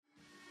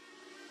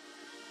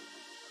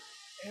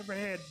Every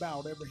head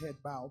bowed, every head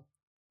bowed.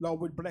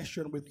 Lord, we bless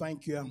you and we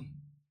thank you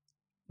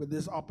for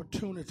this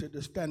opportunity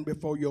to stand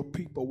before your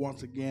people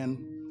once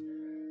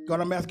again.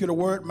 God, I'm asking you to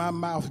word my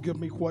mouth, give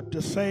me what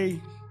to say,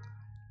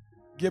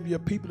 give your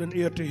people an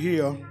ear to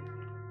hear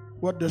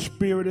what the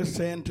Spirit is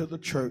saying to the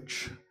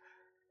church.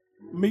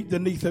 Meet the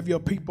needs of your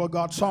people,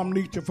 God. Some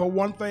need you for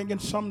one thing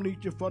and some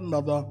need you for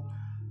another.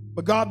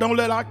 But God, don't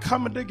let our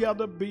coming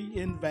together be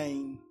in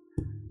vain.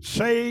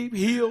 Save,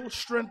 heal,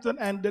 strengthen,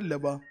 and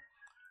deliver.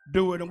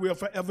 Do it, and we'll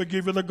forever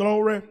give you the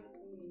glory.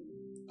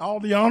 All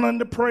the honor and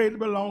the praise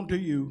belong to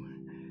you.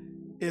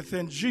 It's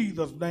in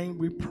Jesus' name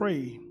we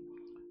pray.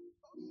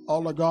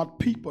 All of God's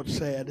people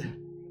said,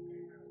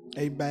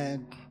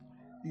 amen.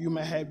 You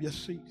may have your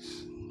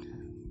seats.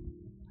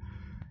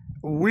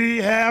 We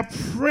have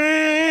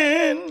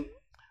friendship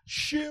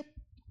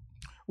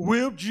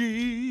with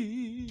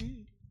Jesus,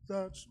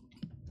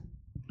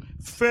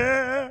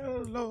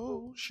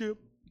 fellowship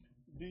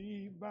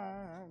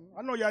divine.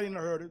 I know y'all didn't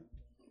heard it.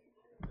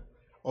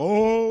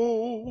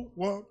 Oh,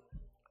 what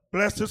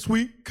blessed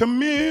sweet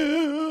communion.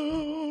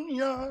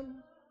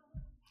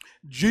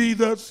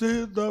 Jesus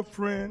is the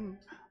friend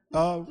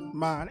of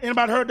mine.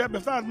 Anybody heard that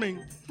besides me?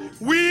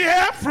 We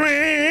have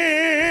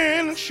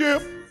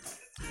friendship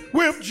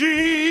with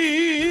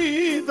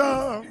Jesus,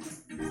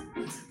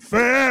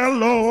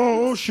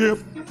 fellowship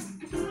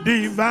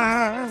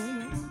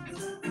divine.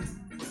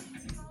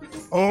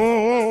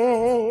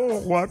 Oh,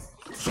 what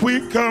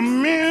sweet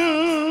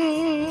communion.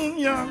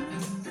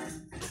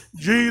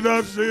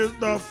 Jesus is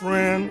the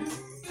friend.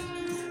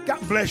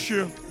 God bless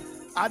you.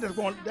 I just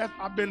want that.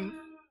 I've been,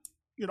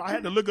 I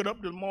had to look it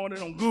up this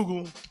morning on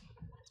Google,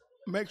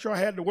 make sure I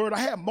had the word. I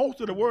had most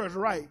of the words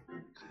right.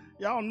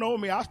 Y'all know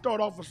me. I start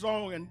off a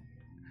song and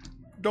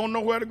don't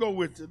know where to go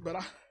with it, but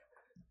I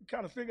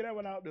kind of figured that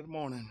one out this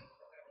morning.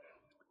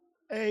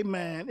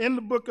 Amen. In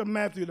the book of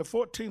Matthew, the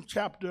 14th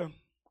chapter,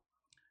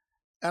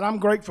 and I'm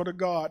grateful to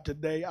God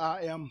today.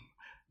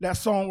 That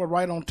song was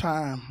right on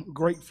time,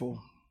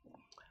 grateful.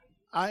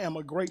 I am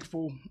a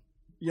grateful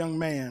young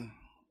man.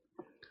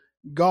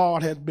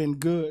 God has been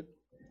good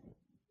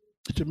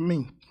to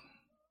me.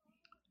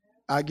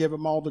 I give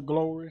him all the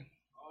glory.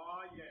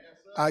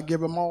 I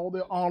give him all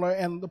the honor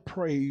and the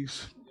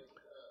praise.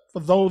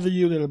 For those of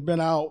you that have been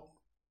out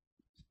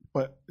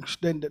for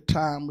extended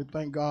time, we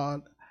thank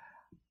God.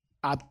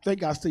 I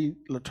think I see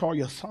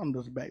Latoya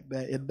Saunders back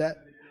there.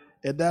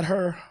 Is that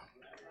her?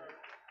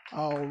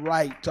 All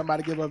right.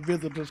 Somebody give her a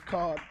visitor's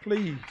card,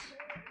 please.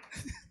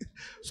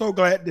 So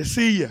glad to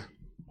see you.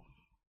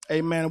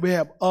 Amen. We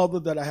have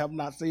others that I have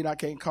not seen. I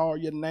can't call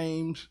your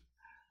names.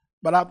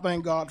 But I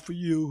thank God for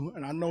you.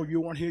 And I know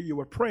you weren't here. You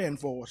were praying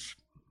for us.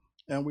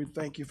 And we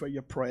thank you for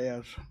your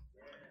prayers.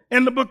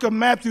 In the book of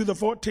Matthew, the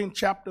 14th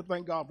chapter,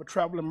 thank God for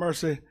traveling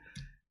mercy.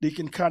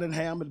 Deacon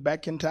Cunningham is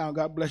back in town.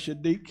 God bless you,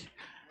 Deacon.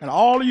 And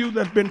all of you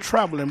that's been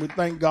traveling, we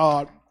thank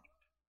God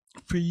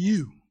for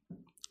you.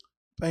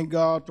 Thank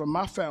God for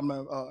my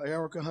family.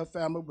 Erica and her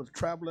family was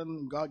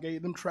traveling. God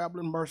gave them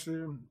traveling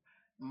mercy.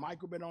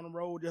 Michael been on the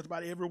road just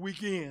about every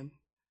weekend.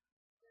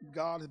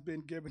 God has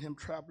been giving him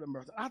traveling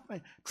mercy. I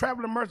think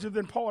traveling mercy is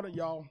important,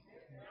 y'all.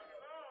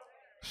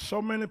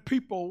 So many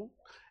people,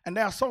 and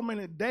there are so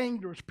many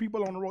dangerous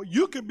people on the road.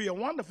 You could be a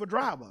wonderful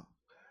driver.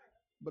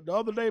 But the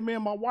other day, me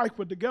and my wife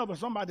were together.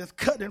 Somebody just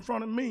cut in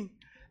front of me.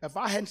 If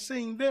I hadn't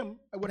seen them,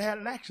 I would have had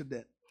an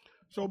accident.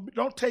 So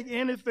don't take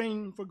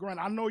anything for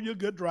granted. I know you're a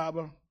good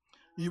driver.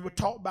 You were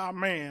taught by a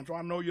man, so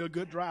I know you're a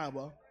good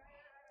driver.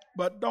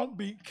 But don't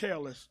be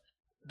careless.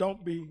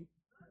 Don't be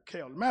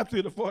careless.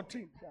 Matthew the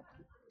 14th chapter.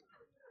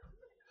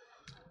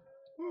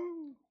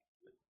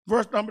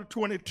 Verse number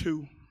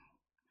 22.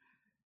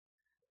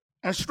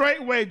 And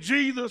straightway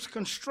Jesus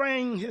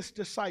constrained his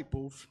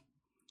disciples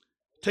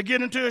to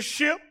get into a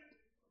ship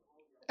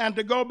and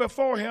to go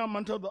before him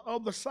unto the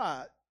other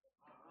side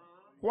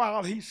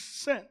while he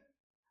sent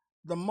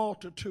the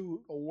multitude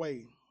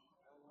away.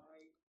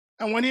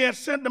 And when he had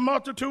sent the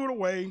multitude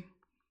away,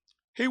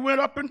 he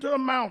went up into a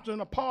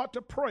mountain apart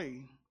to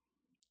pray.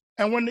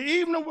 And when the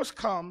evening was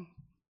come,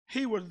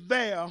 he was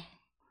there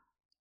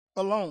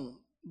alone.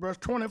 Verse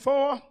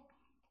 24,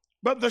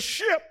 but the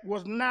ship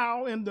was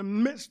now in the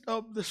midst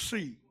of the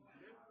sea,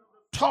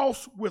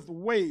 tossed with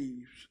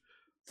waves,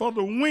 for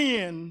the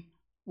wind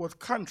was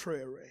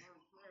contrary.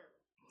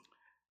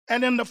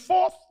 And in the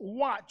fourth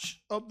watch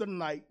of the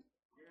night,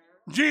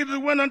 Jesus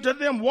went unto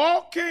them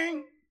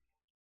walking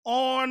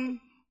on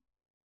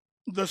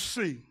the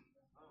sea.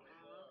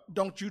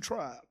 Don't you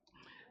try it.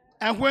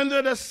 And when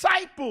the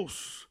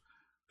disciples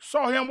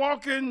saw him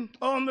walking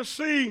on the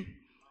sea,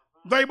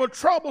 they were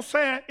troubled,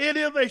 saying, it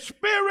is a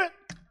spirit,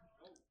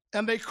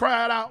 and they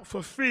cried out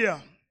for fear.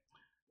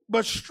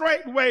 But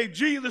straightway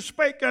Jesus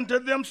spake unto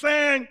them,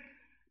 saying,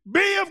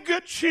 be of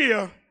good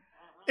cheer,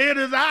 it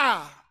is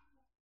I,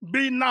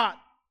 be not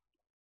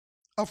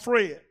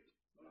afraid.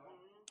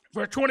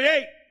 Verse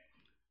 28,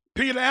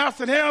 Peter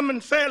answered him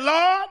and said,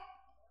 Lord,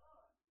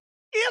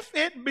 if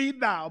it be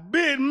thou,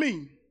 bid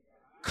me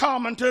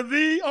come unto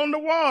thee on the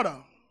water.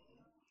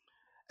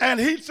 And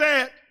he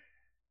said,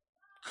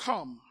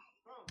 come.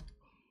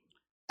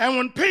 And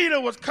when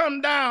Peter was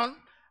come down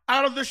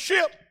out of the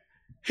ship,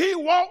 he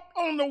walked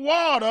on the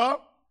water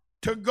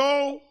to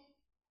go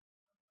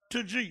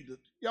to Jesus.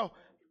 Yo,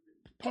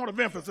 point of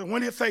emphasis,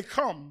 when he say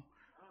come,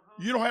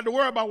 you don't have to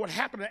worry about what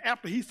happened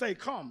after he say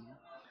come.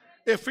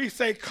 If he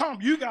say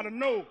come, you got to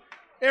know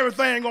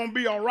everything going to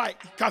be all right,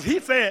 because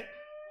he said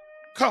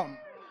come.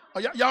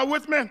 Are y'all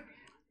with me?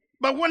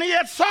 But when he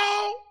had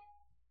saw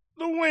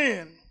the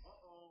wind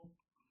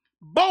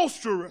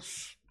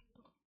boisterous,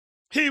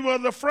 he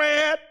was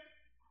afraid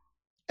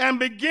and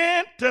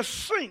began to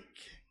sink.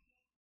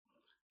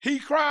 He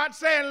cried,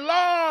 saying,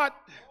 Lord,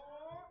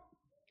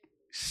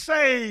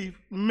 save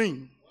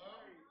me.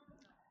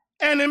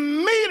 And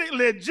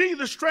immediately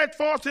Jesus stretched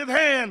forth his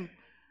hand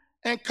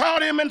and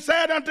caught him and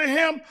said unto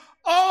him,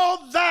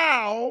 O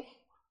thou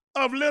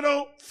of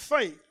little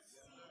faith,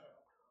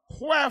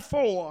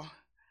 wherefore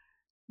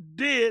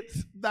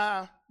didst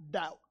thou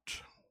doubt?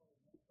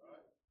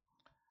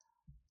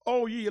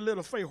 O ye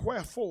little faith,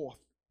 wherefore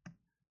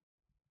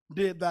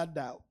did thou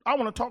doubt? I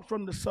want to talk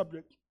from the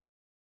subject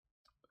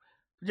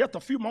just a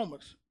few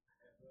moments.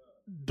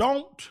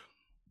 Don't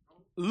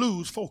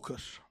lose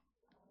focus.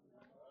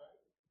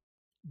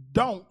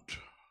 Don't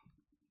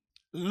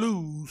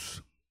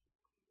lose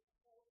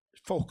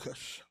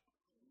focus.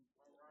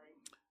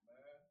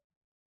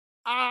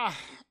 I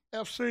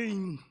have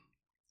seen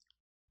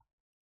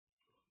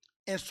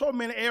in so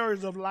many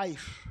areas of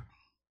life,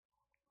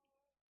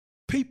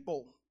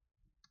 people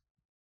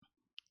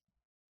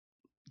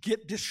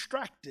get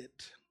distracted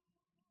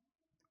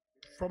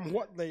from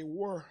what they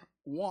were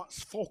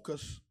once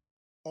focused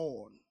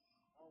on.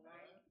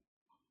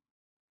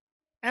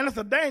 And it's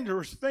a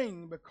dangerous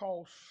thing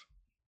because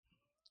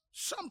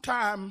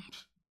sometimes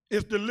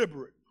it's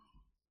deliberate.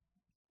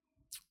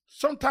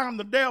 Sometimes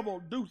the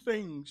devil do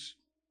things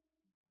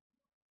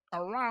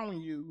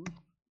around you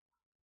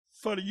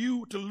for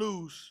you to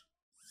lose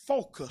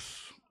focus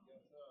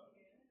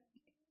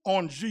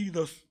on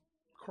Jesus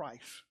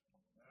Christ.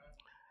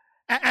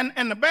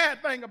 And the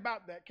bad thing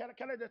about that, can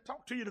I just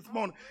talk to you this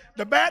morning?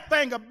 The bad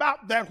thing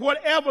about that,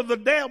 whatever the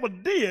devil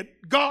did,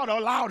 God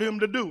allowed him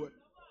to do it.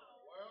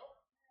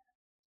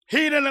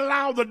 He didn't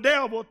allow the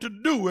devil to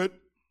do it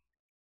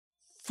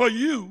for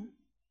you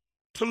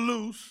to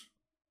lose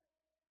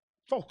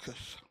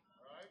focus.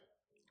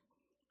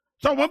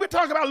 So when we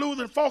talk about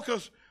losing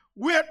focus,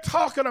 we're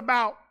talking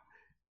about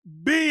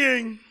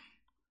being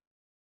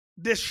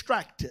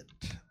distracted.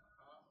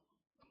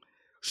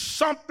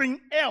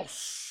 Something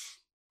else,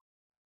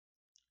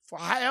 for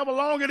however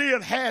long it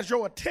is, has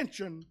your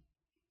attention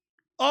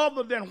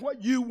other than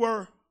what you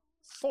were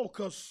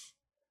focused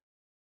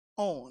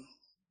on.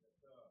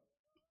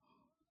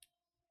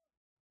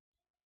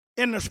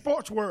 In the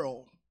sports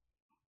world,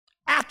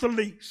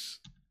 athletes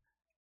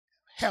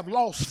have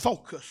lost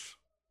focus,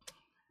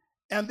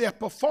 and their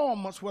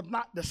performance was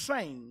not the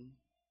same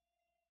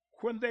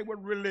when they were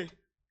really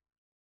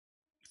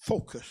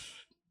focused.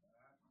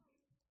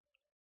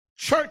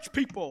 Church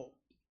people,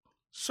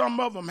 some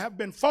of them have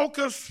been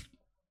focused,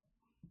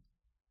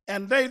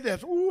 and they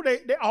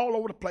all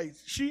over the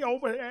place. She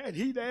over there and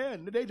he there,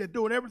 and they just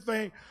doing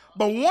everything.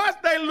 But once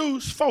they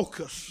lose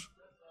focus,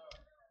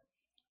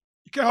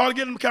 you can hardly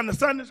get them to come to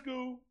Sunday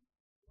school.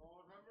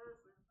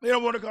 They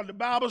don't want to come to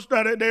Bible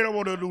study. They don't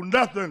want to do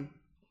nothing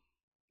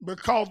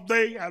because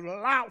they have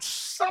allowed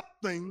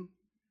something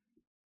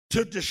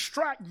to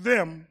distract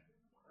them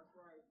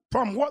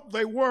from what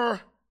they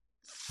were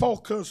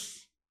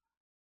focused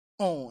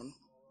on.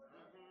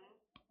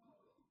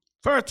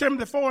 1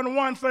 Timothy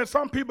 4:1 says,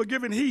 some people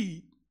giving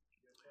heed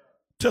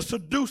to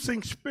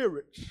seducing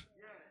spirits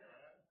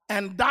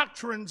and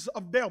doctrines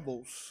of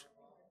devils.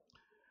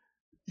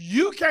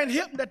 You can't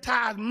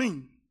hypnotize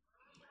me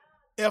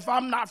if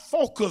I'm not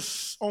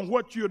focused on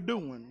what you're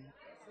doing.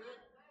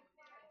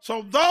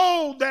 So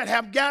those that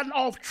have gotten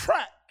off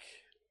track,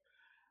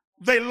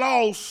 they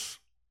lost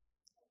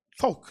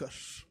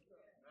focus.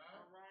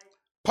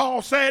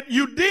 Paul said,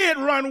 you did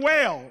run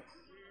well,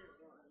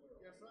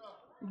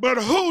 but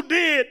who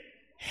did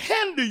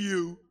hinder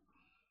you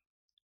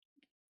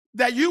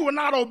that you will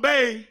not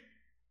obey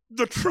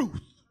the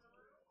truth?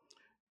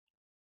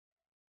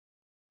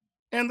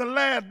 In the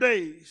last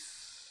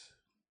days,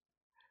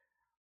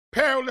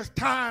 perilous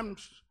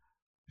times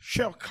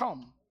shall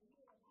come.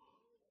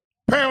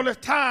 Perilous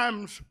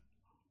times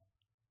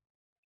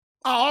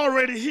are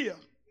already here.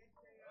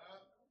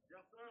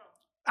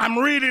 I'm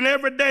reading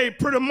every day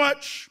pretty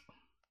much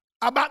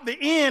about the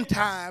end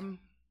time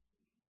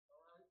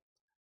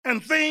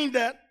and things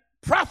that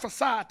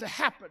prophesied to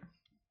happen.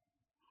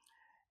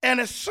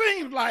 And it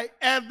seems like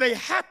as they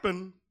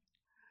happen,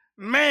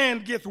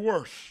 man gets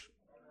worse.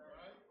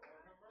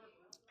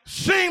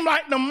 Seems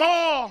like the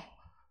more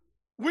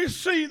we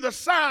see the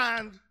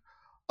signs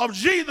of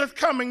Jesus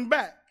coming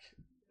back,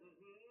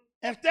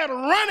 instead of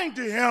running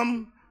to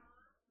him,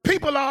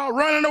 people are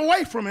running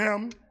away from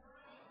him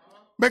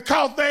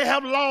because they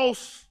have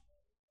lost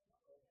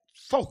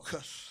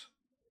focus.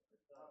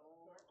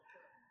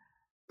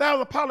 There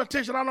was a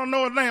politician, I don't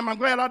know his name, I'm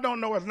glad I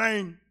don't know his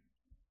name,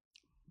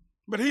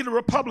 but he's a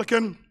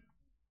Republican,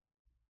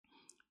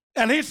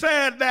 And he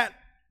said that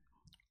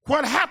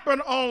what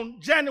happened on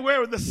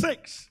January the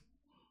 6th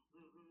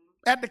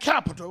at the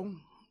Capitol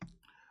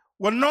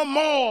was no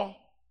more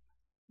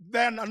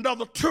than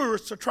another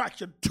tourist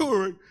attraction,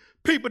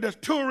 people that's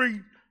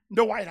touring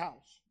the White House.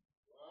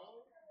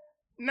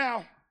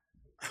 Now,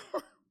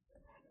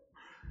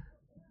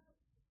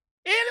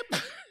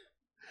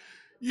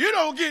 you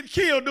don't get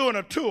killed doing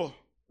a tour.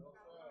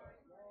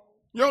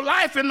 Your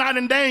life is not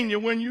in danger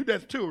when you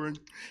just touring.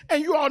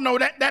 And you all know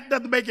that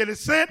doesn't make any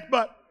sense,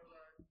 but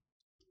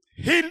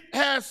he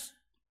has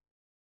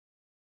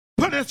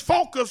put his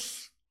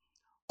focus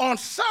on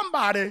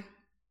somebody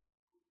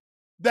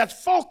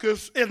that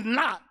focus is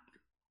not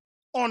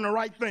on the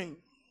right thing.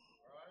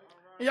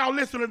 And y'all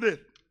listen to this.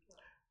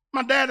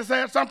 My daddy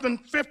said something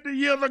 50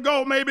 years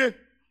ago, maybe.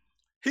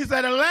 He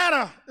said,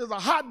 Atlanta is a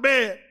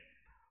hotbed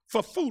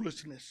for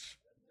foolishness.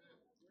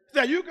 He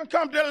said, you can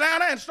come to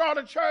Atlanta and start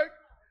a church,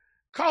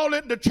 call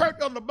it the Church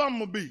of the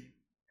Bumblebee.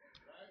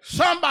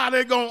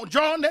 Somebody going to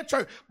join that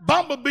church.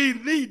 Bumblebees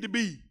need to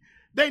be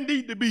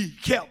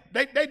kept.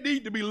 They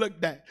need to be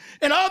looked at.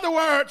 In other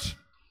words,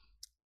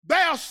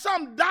 there are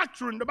some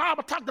doctrine, the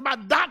Bible talked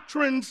about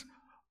doctrines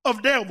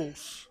of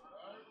devils.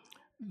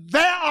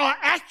 There are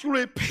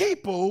actually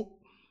people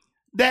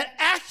that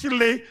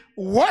actually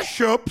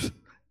worship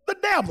the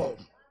devil.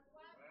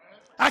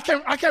 I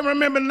can't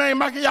remember the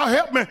name. Y'all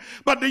help me.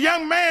 But the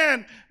young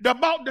man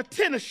that bought the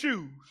tennis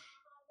shoes.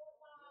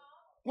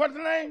 What's the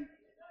name?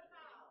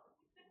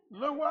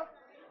 Little what?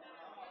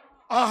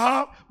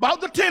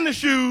 Bought the tennis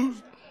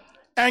shoes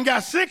and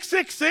got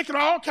 666 and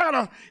all kind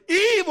of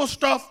evil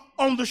stuff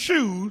on the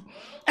shoes.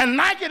 And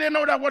Nike didn't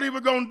know that what he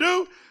was going to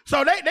do.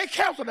 So they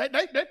canceled it.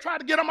 They tried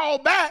to get them all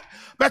back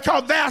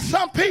because there are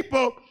some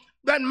people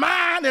that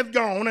mind is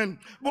gone. And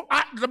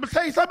let me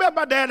tell you something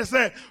about Daddy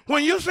said.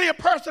 When you see a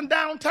person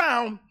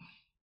downtown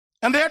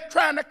and they're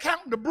trying to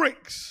count the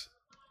bricks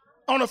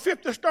on a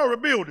 50-story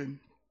building,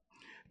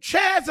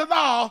 chances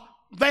are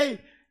they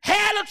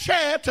had a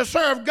chance to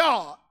serve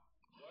God.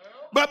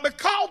 But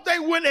because they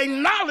wouldn't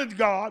acknowledge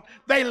God,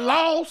 they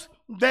lost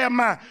their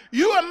mind.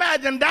 You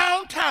imagine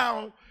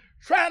downtown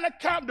trying to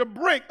count the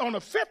brick on a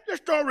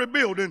 50-story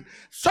building,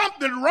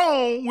 something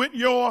wrong with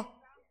your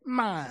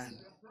mind.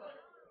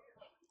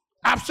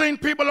 I've seen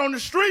people on the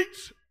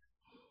streets.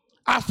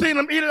 I've seen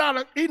them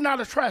eating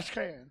out of trash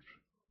cans.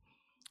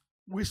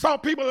 We saw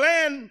people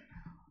laying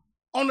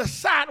on the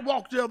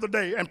sidewalk the other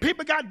day, and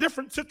people got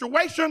different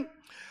situations,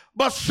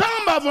 but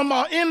some of them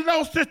are in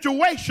those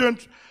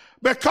situations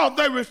because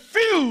they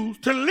refuse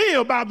to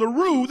live by the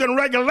rules and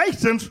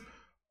regulations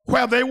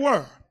where they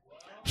were.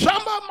 Some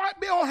of them might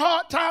be on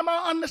hard time,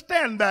 I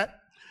understand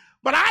that,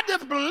 but I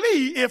just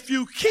believe if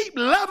you keep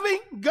loving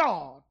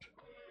God,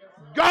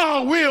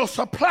 God will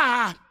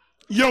supply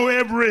your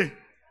every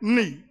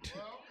need.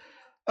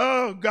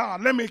 Oh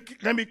God, let me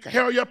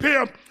hurry up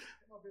here.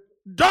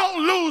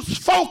 Don't lose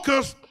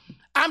focus.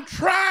 I'm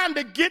trying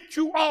to get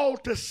you all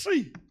to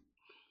see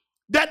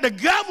that the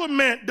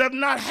government does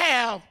not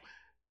have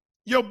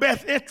your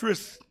best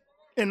interest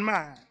in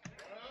mind.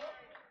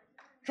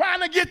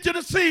 Trying to get you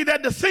to see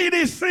that the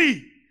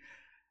CDC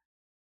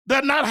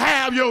does not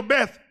have your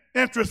best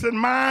interest in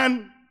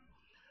mind.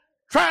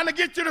 Trying to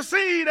get you to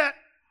see that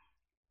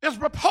it's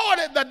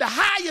reported that the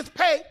highest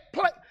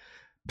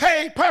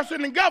paid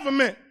person in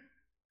government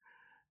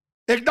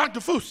is Dr.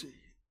 Fauci.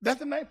 That's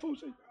the name,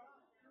 Fauci?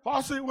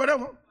 Fauci,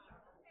 whatever.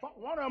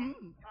 One of them.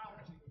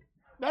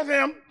 That's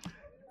him.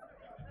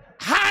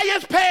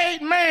 Highest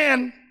paid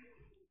man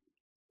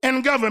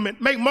in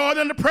government. Make more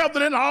than the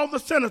president and all the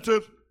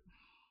senators.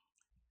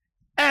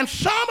 And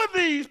some of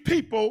these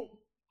people,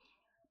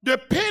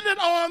 depending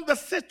on the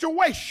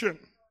situation,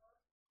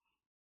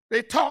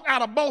 they talk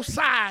out of both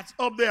sides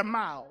of their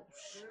mouths.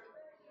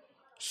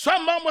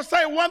 Some of them will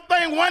say one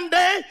thing one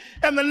day,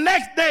 and the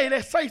next day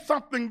they say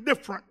something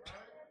different.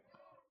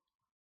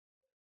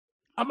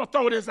 I'm going to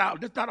throw this out.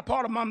 This is not a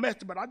part of my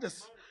message, but I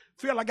just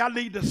feel like I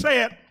need to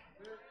say it.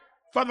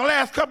 For the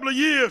last couple of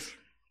years,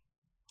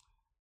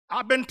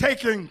 I've been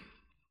taking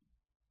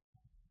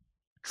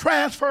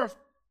Transfer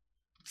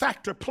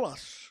Factor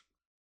Plus.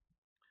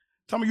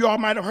 Some of you all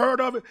might have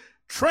heard of it.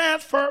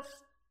 Transfer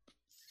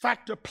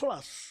Factor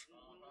Plus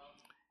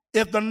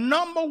is the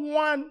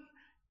 #1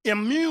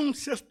 immune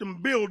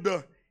system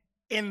builder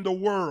in the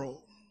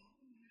world.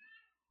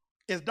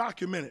 It's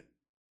documented.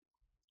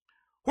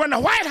 When the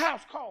White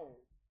House called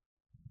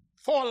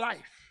for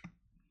life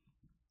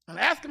and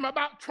asked him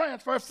about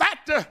Transfer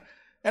Factor,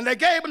 and they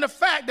gave him the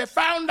fact, they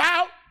found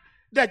out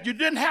that you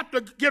didn't have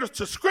to get a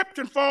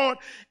subscription for it,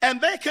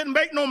 and they couldn't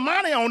make no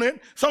money on it,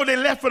 so they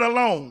left it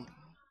alone.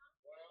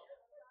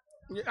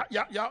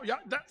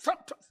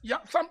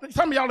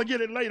 Some of y'all will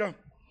get it later.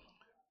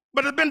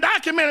 But it's been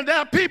documented there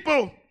are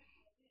people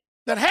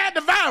that had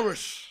the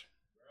virus,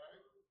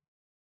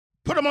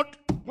 put them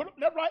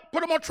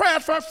on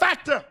Transfer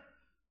Factor. A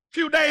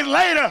few days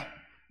later,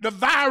 the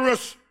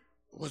virus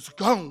was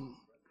gone.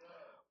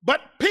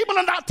 But people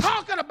are not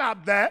talking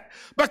about that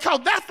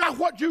because that's not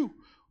what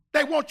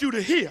they want you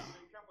to hear.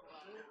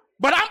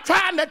 But I'm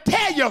trying to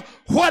tell you,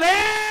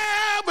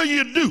 whatever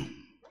you do,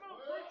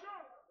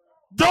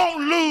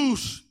 don't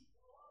lose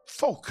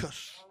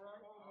focus.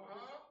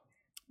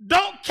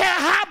 Don't care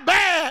how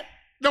bad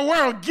the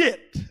world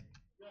gets.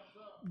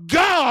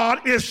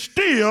 God is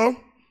still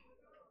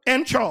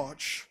in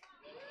charge.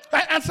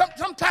 And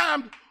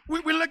sometimes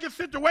we look at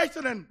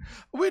situations and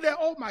we say,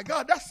 oh my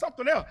God, that's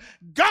something else.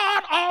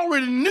 God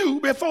already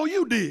knew before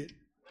you did.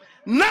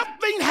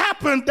 Nothing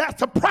happens that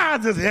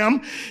surprises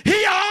him.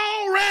 He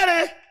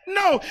already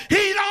knows.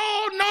 He's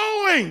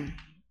all-knowing.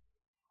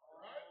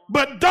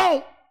 But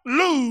don't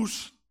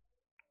lose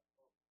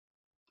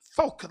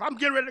focus. I'm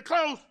getting ready to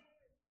close.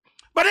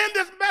 But in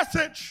this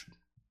message,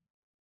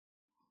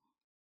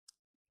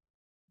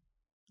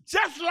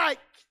 just like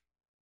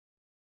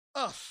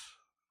us,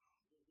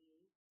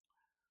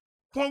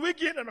 when we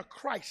get in a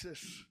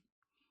crisis,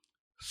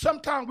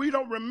 sometimes we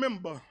don't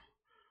remember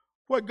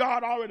what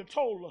God already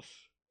told us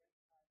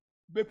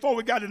before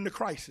we got in the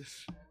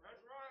crisis.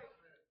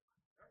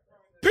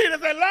 Peter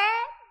said,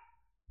 Lord,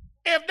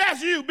 if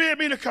that's you, bid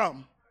me to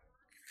come.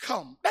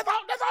 Come. That's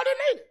all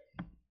he needed.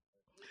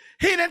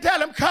 He didn't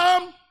tell him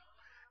come,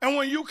 and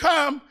when you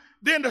come,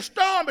 then the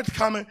storm is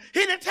coming. He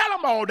didn't tell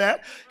him all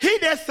that. He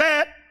just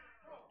said,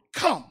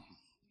 come.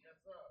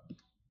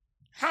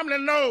 How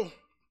many know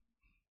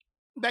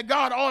that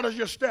God orders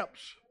your steps,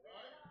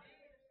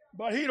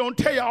 but he don't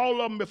tell you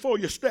all of them before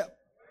you step?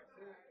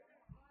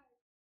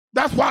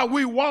 That's why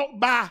we walk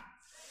by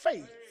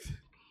faith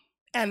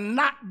and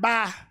not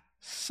by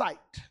sight.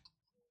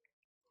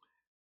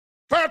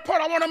 First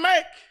point I want to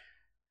make,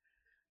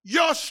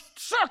 your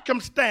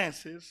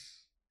circumstances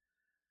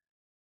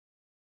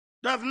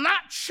does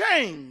not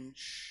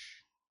change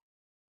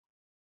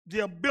the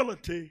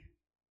ability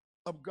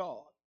of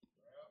God.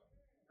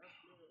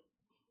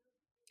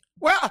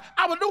 Well,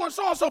 I was doing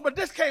so-and-so, but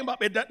this came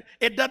up. It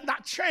does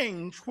not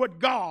change what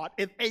God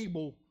is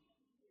able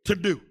to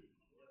do.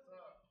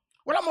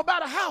 Well, I'm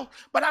about a house,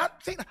 but I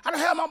don't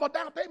have my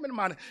down payment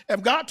money.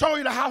 If God told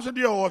you the house is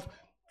yours,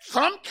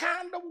 some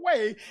kind of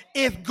way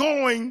it's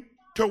going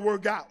to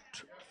work out.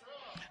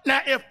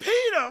 Now, if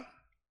Peter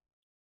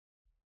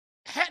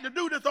had to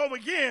do this over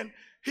again,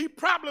 he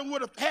probably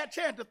would have had a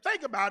chance to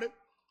think about it.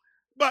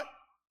 But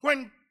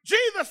when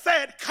Jesus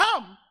said,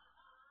 come,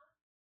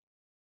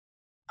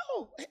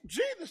 oh,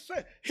 Jesus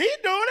said, he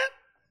doing it.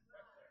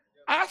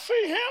 I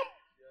see him.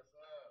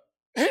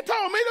 He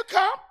told me to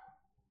come.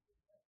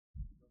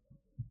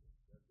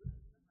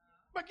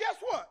 But guess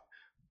what?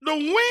 The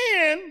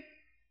wind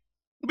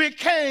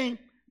became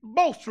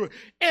boisterous.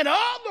 In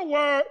other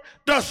words,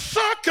 the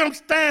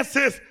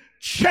circumstances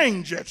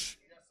changes.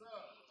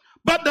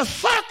 But the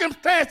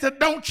circumstances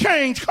don't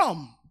change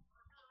come.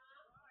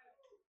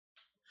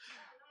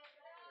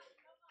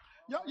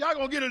 Y'all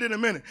gonna get it in a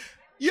minute.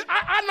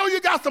 I know you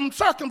got some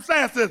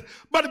circumstances,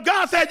 but if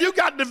God said you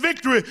got the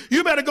victory,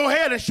 you better go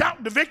ahead and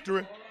shout the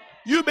victory.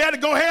 You better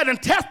go ahead and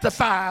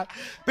testify,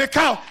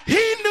 because he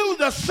knew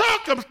the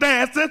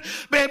circumstances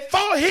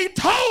before he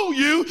told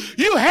you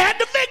you had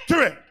the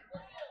victory.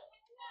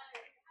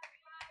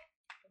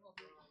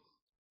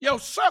 Your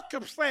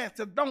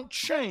circumstances don't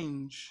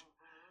change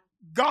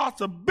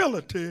God's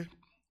ability,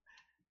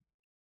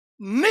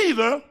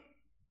 neither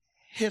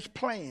his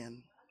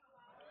plan.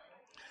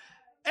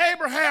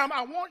 Abraham,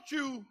 I want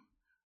you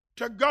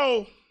to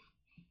go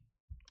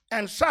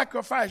and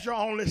sacrifice your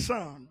only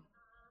son.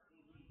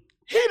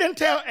 He didn't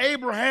tell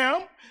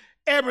Abraham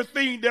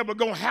everything that was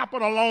going to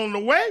happen along the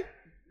way,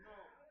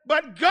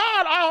 but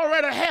God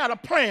already had a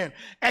plan.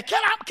 And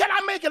can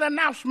I make an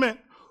announcement?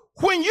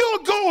 When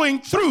you're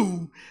going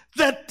through,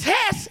 the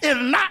test is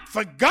not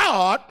for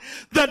God,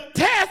 the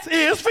test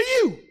is for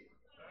you.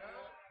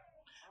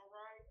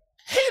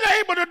 He's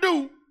able to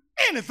do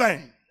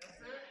anything.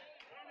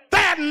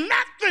 There's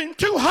nothing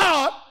too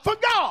hard for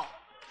God.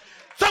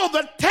 So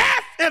the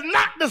test is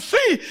not to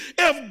see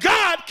if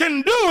God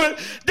can do it.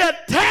 The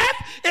test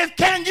is,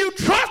 can you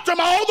trust him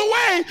all the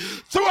way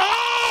through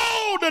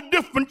all the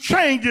different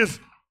changes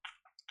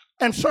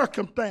and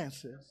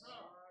circumstances?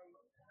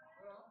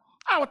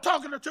 I was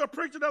talking to a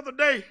preacher the other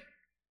day.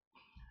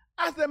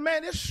 I said,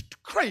 man, it's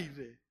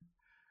crazy.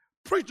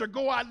 Preacher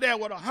go out there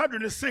with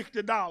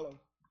 $160,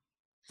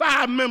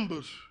 5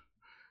 members,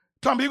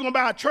 tell me he's going to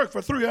buy a church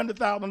for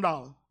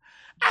 $300,000.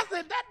 I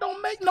said, that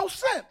don't make no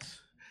sense.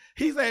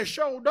 He said,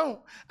 sure don't.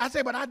 I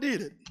said, but I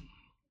did it.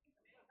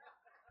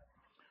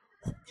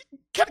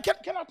 Can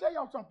I tell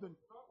y'all something?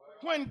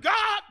 When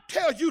God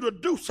tells you to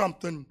do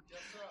something,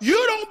 you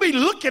don't be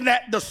looking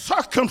at the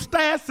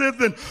circumstances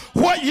and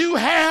what you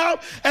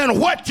have and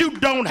what you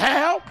don't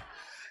have.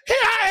 Here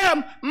I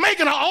am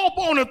making an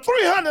offer on a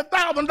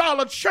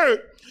 $300,000 church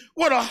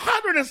with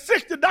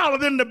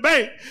 $160 in the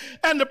bank.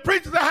 And the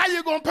preacher said, how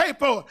you going to pay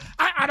for it?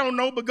 I don't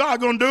know, but God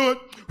going to do it.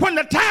 When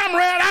the time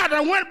ran out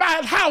and I went by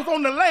his house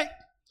on the lake,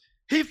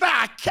 he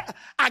said,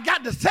 I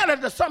got to sell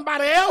it to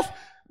somebody else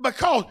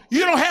because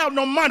you don't have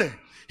no money.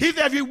 He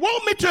said, if you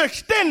want me to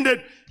extend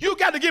it, you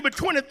got to give me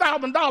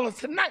 $20,000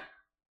 tonight.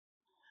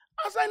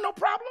 I said, no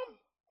problem.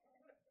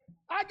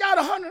 I got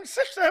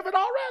 160 of it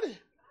already.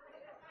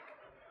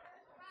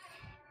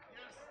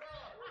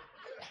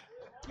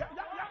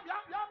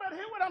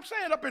 I'm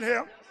saying up in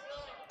here?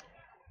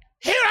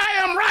 Here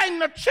I am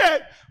writing a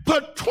check for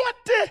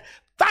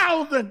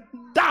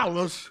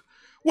 $20,000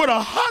 with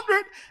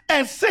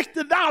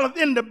 $160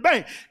 in the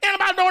bank.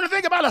 Anybody know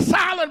anything about a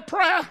silent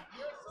prayer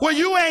where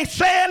you ain't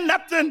saying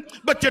nothing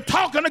but you're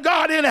talking to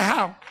God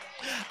anyhow?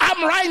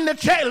 I'm writing the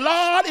check.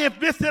 Lord,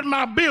 if this is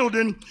my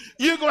building,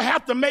 you're going to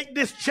have to make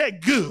this check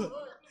good.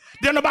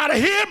 Didn't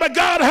nobody hear, but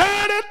God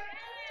heard it.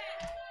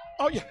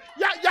 Oh, yeah.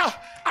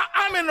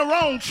 I'm in the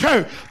wrong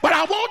church. But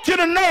I want you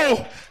to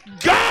know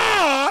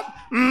God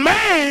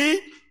made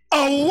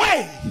a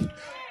way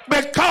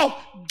because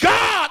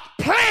God's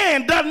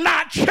plan does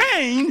not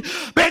change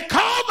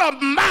because of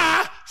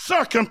my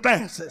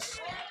circumstances.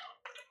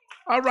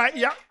 All right,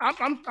 yeah,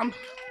 I'm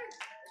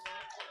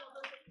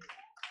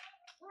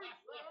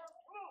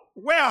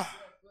well,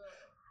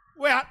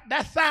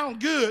 that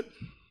sounds good,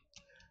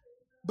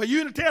 but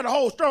you didn't tell the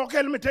whole story.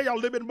 Okay, let me tell y'all a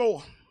little bit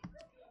more.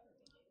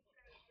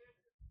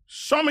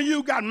 Some of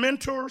you got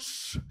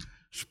mentors,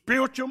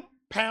 spiritual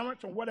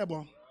parents, or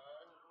whatever.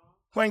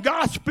 When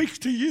God speaks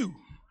to you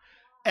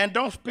and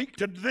don't speak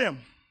to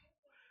them,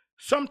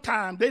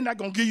 sometimes they're not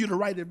going to give you the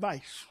right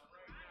advice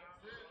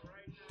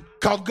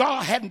because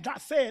God hadn't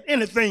said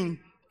anything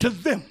to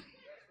them.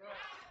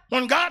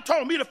 When God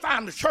told me to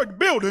find the church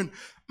building,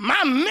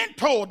 my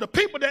mentor, the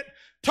people that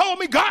told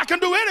me God can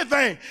do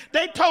anything,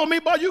 they told me,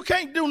 boy, you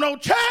can't do no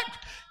church.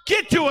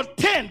 Get you a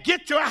tent,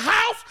 get you a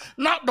house,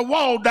 knock the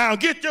wall down,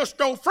 get your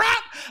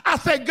storefront. I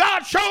said,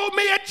 God showed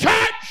me a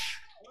church.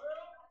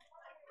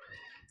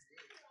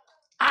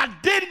 I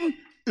didn't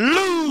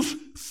lose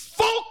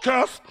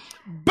focus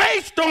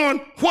based on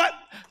what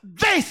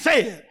they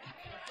said.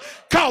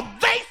 Because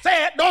they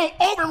said don't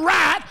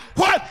override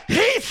what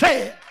he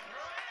said.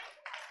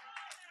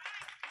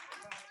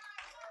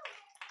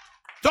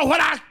 So when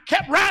I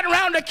kept riding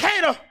around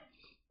Decatur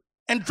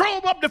and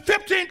drove up to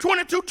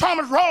 1522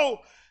 Thomas Road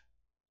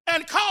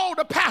and called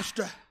the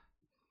pastor,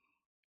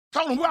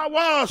 told him where I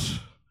was,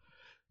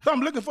 so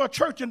I'm looking for a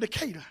church in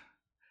Decatur.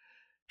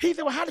 He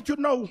said, well, how did you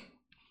know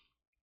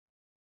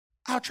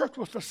our church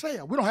was for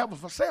sale? We don't have a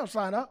for sale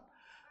sign up.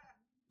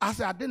 I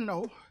said, I didn't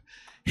know.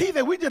 He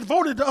said, we just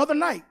voted the other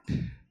night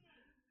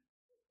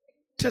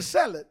to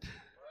sell it.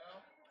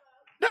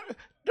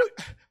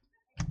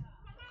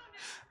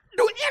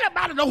 Do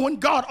anybody know when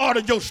God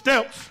ordered your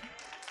steps?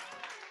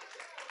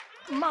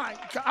 My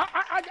God,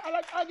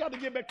 I got to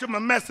get back to my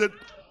message.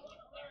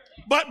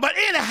 But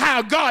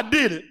anyhow, God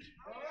did it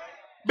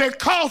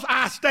because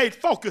I stayed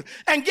focused.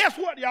 And guess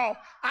what, y'all?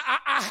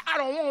 I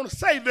don't want to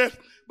say this,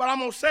 but I'm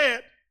going to say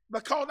it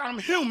because I'm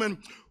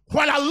human.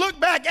 When I look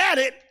back at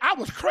it, I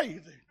was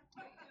crazy.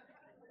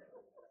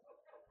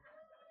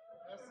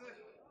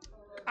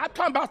 I'm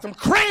talking about some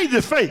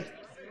crazy faith.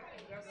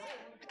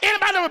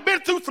 Anybody ever been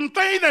through some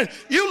things and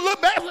you look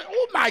back and say,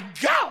 oh my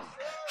God,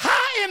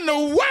 how in the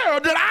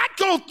world did I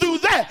go through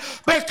that?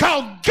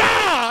 Because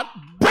God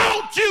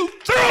brought you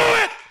through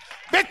it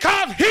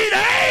because he's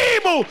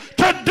able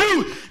to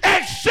do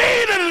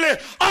exceedingly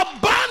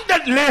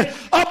abundantly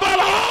above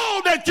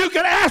all that you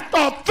can ask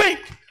or think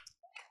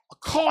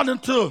according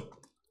to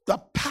the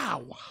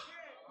power.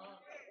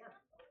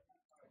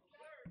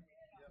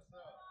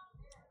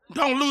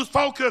 Don't lose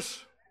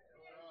focus.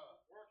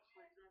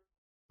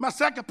 My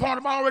second point,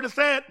 I've already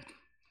said,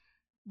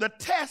 the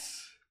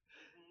test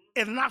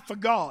is not for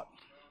God.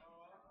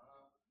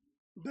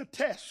 The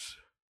test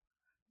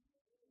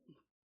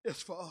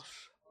is for us.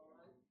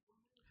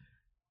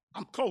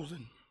 I'm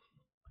closing.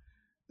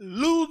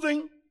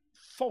 Losing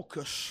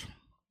focus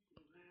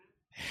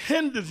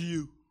hinders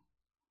you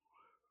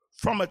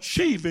from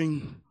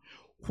achieving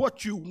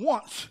what you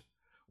once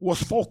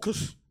was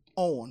focused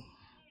on.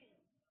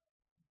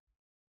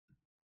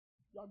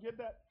 Y'all get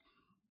that?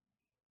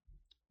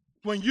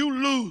 When you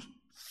lose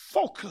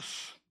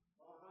focus,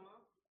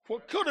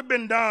 what could have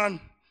been done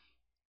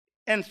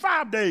in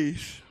 5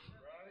 days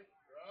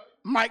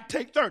might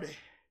take 30.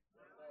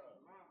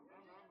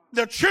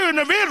 The children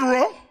of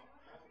Israel,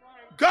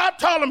 God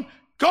told them,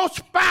 go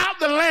spy out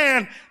the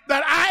land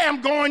that I am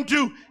going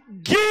to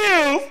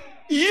give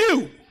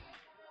you.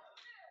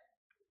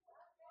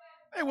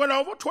 They went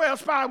over, 12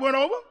 spies went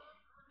over.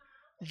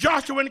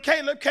 Joshua and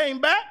Caleb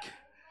came back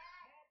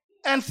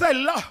and said,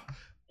 look,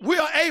 we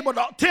are able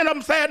to, 10 of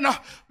them said, no,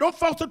 them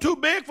folks are too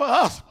big for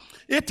us.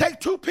 It takes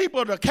 2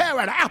 people to carry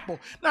an apple.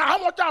 Now, I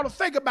want y'all to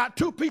think about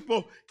 2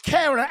 people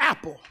carrying an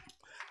apple.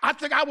 I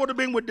think I would have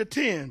been with the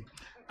 10.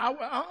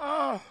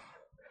 I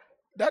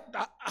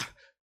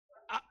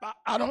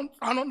don't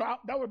know.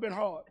 That would have been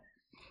hard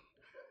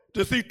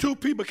to see 2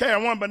 people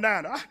carrying 1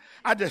 banana.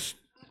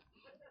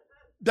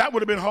 That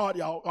would have been hard,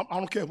 y'all. I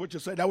don't care what you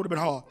say. That would have been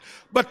hard.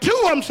 But 2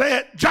 of them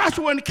said,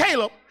 Joshua and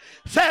Caleb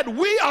said,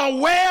 we are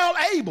well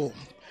able.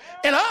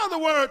 In other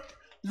words,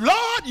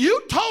 Lord,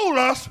 you told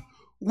us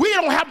we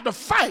don't have to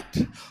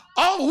fight.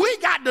 All we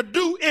got to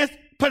do is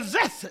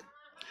possess it.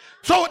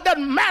 So it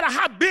doesn't matter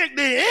how big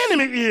the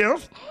enemy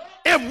is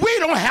if we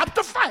don't have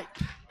to fight.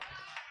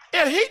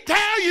 if he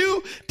tell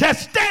you to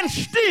stand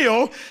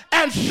still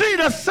and see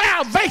the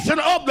salvation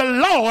of the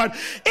Lord,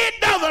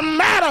 it doesn't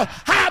matter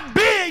how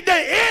big the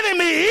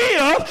enemy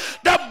is.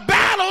 The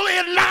battle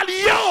is not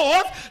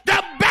yours.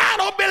 The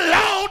battle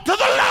belongs to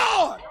the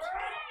Lord.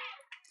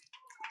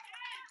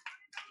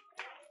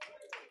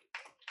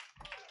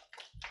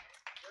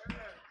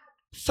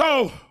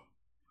 So,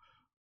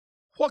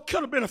 what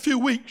could have been a few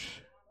weeks,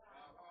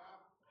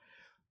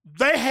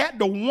 they had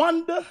to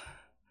wander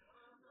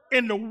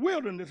in the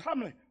wilderness. How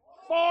many?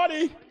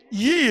 40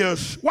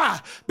 years. Why?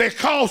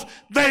 Because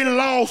they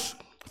lost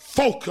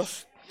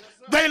focus.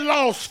 They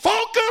lost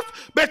focus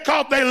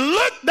because they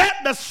looked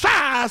at the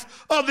size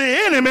of the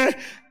enemy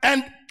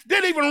and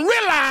didn't even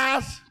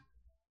realize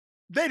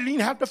they didn't even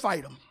have to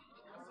fight them.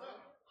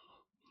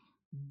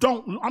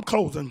 I'm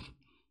closing.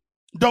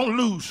 Don't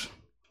lose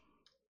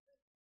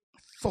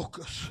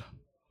focus.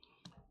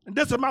 And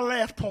this is my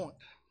last point.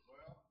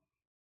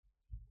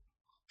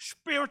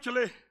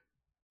 Spiritually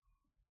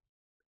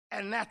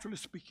and naturally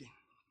speaking,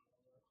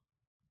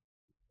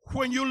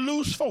 when you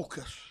lose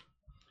focus,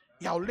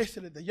 y'all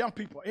listen to the young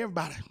people,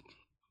 everybody,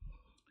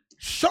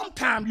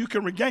 sometimes you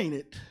can regain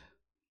it,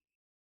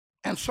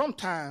 and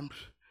sometimes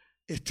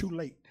it's too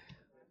late.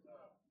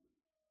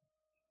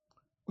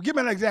 Well, give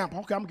me an example.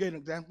 Okay, I'm getting an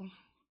example.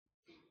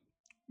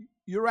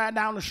 You ride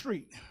down the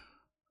street,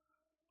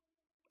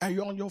 and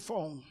you're on your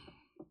phone.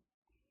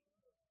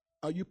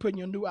 Are you putting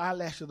your new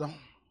eyelashes on?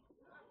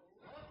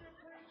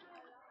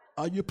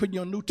 Are you putting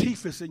your new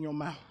teeth in your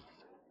mouth?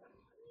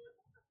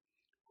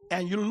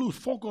 And you lose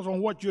focus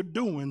on what you're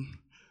doing,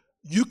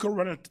 you can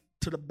run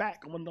into the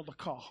back of another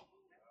car.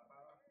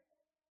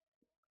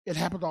 It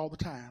happens all the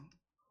time.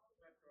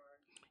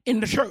 In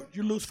the church,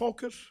 you lose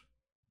focus.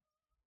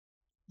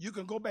 You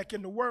can go back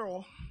in the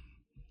world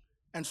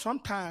and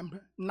sometimes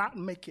not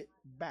make it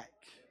back.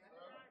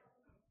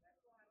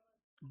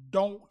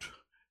 Don't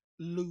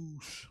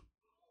lose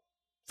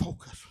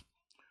focus.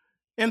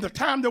 In the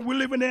time that we're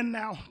living in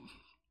now,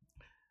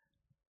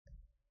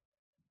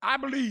 I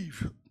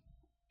believe,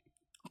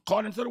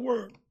 according to the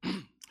word,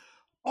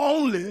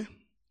 only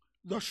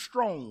the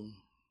strong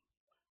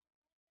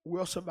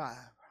will survive.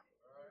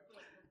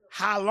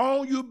 How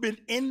long you've been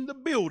in the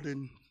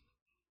building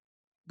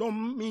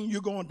don't mean you're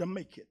going to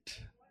make it.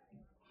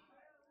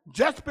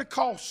 Just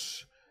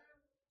because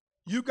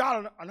you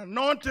got an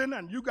anointing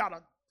and you got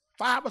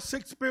 5 or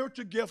 6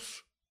 spiritual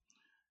gifts,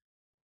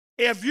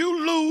 if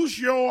you lose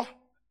your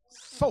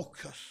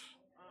focus,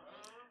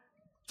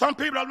 some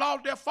people have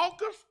lost their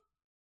focus,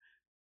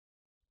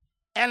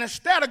 and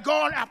instead of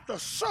going after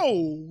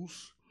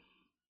souls,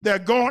 they're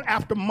going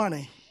after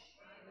money.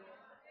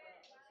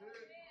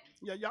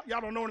 Yeah, y'all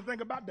don't know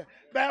anything about that.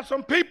 There are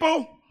some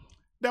people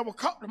that were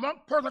called, the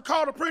person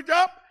called the preacher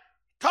up,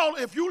 told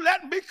him, if you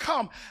let me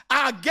come,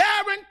 I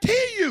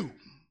guarantee you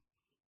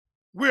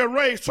we'll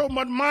raise so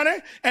much money,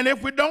 and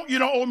if we don't, you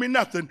don't owe me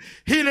nothing.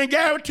 He didn't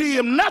guarantee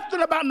him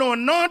nothing about no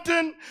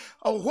anointing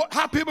or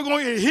how people are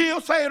going to get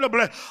healed, saved, or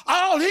blessed.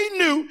 All he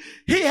knew,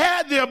 he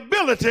had the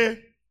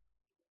ability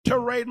to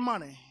raise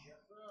money.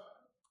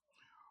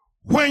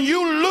 When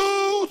you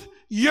lose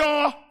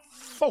your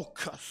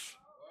focus,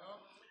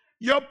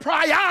 your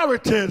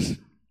priorities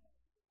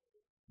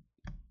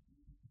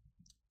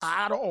are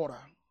out of order.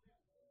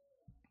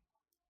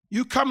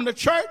 You come to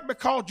church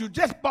because you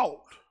just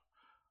bought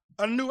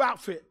a new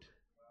outfit.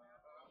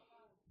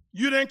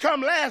 You didn't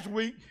come last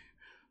week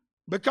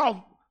because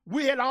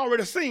we had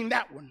already seen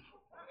that one.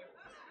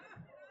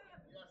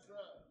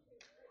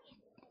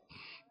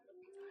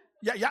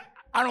 Yeah,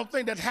 I don't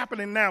think that's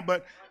happening now,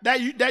 but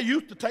that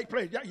used to take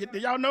place.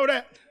 Did y'all know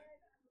that?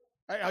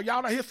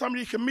 Y'all hear some of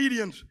these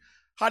comedians,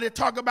 how they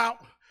talk about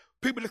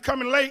people that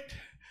coming late.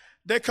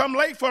 They come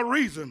late for a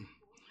reason.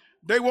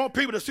 They want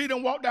people to see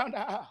them walk down the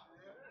aisle.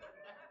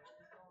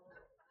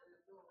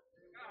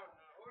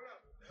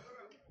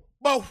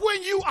 But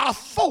when you are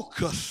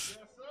focused,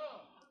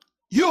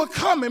 you're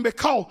coming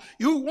because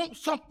you want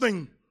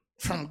something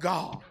from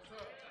God.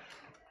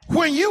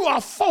 When you are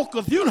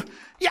focused, there's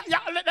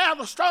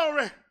a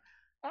story.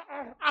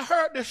 I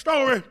heard this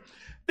story.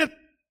 This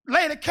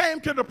lady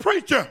came to the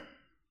preacher.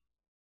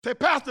 Said,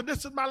 Pastor,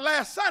 this is my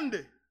last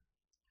Sunday.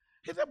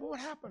 He said, well, what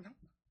happened?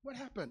 What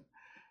happened?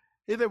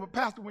 He said, well,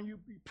 Pastor, when you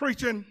be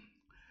preaching,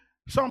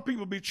 some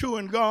people be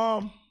chewing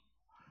gum,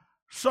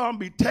 some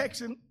be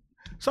texting,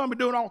 some be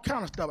doing all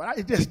kind of stuff.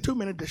 It's just too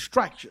many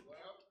distractions.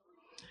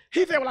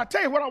 He said, well, I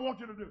tell you what I want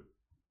you to do.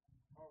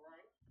 All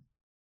right.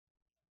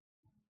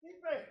 He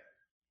said,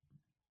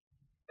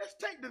 let's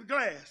take this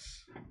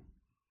glass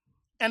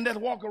and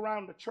just walk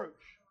around the church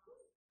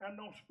and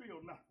don't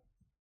spill nothing.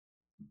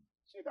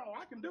 She said, oh,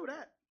 I can do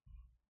that.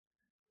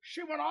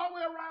 She went all the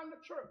way around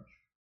the church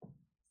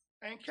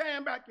and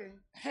came back and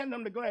handed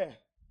them the glass.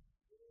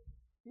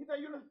 He said,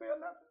 you didn't spill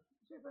nothing?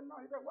 She said, no.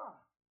 He said, why?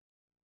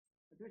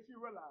 And then she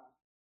realized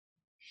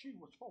she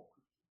was focused.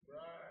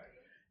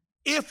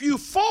 Right. If you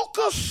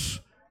focus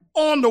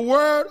on the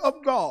word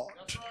of God,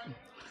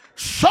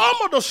 some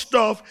of the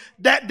stuff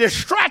that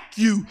distract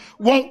you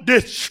won't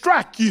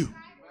distract you.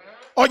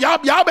 Oh,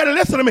 y'all better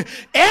listen to me.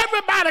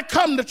 Everybody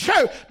come to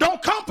church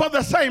don't come for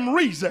the same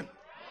reason.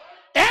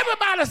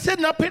 Everybody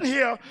sitting up in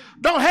here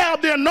don't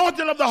have the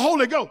anointing of the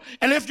Holy Ghost.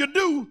 And if you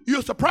do,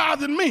 you're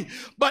surprising me.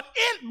 But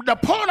in the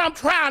point I'm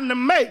trying to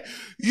make,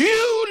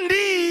 you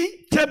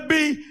need to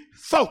be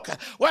focused.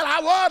 Well,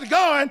 I was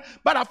going,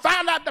 but I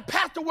found out the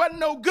pastor wasn't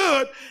no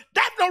good.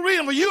 That's no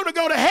reason for you to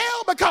go to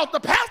hell because the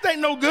pastor ain't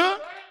no good.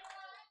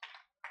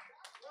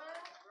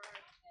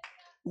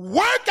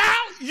 Work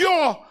out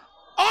your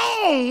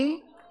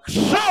own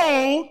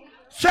soul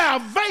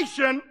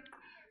salvation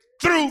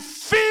through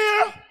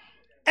fear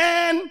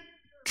and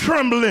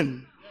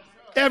trembling.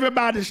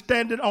 Everybody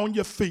standing on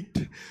your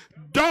feet.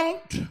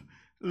 Don't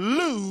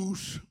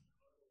lose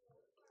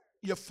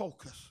your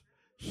focus.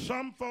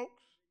 Some folks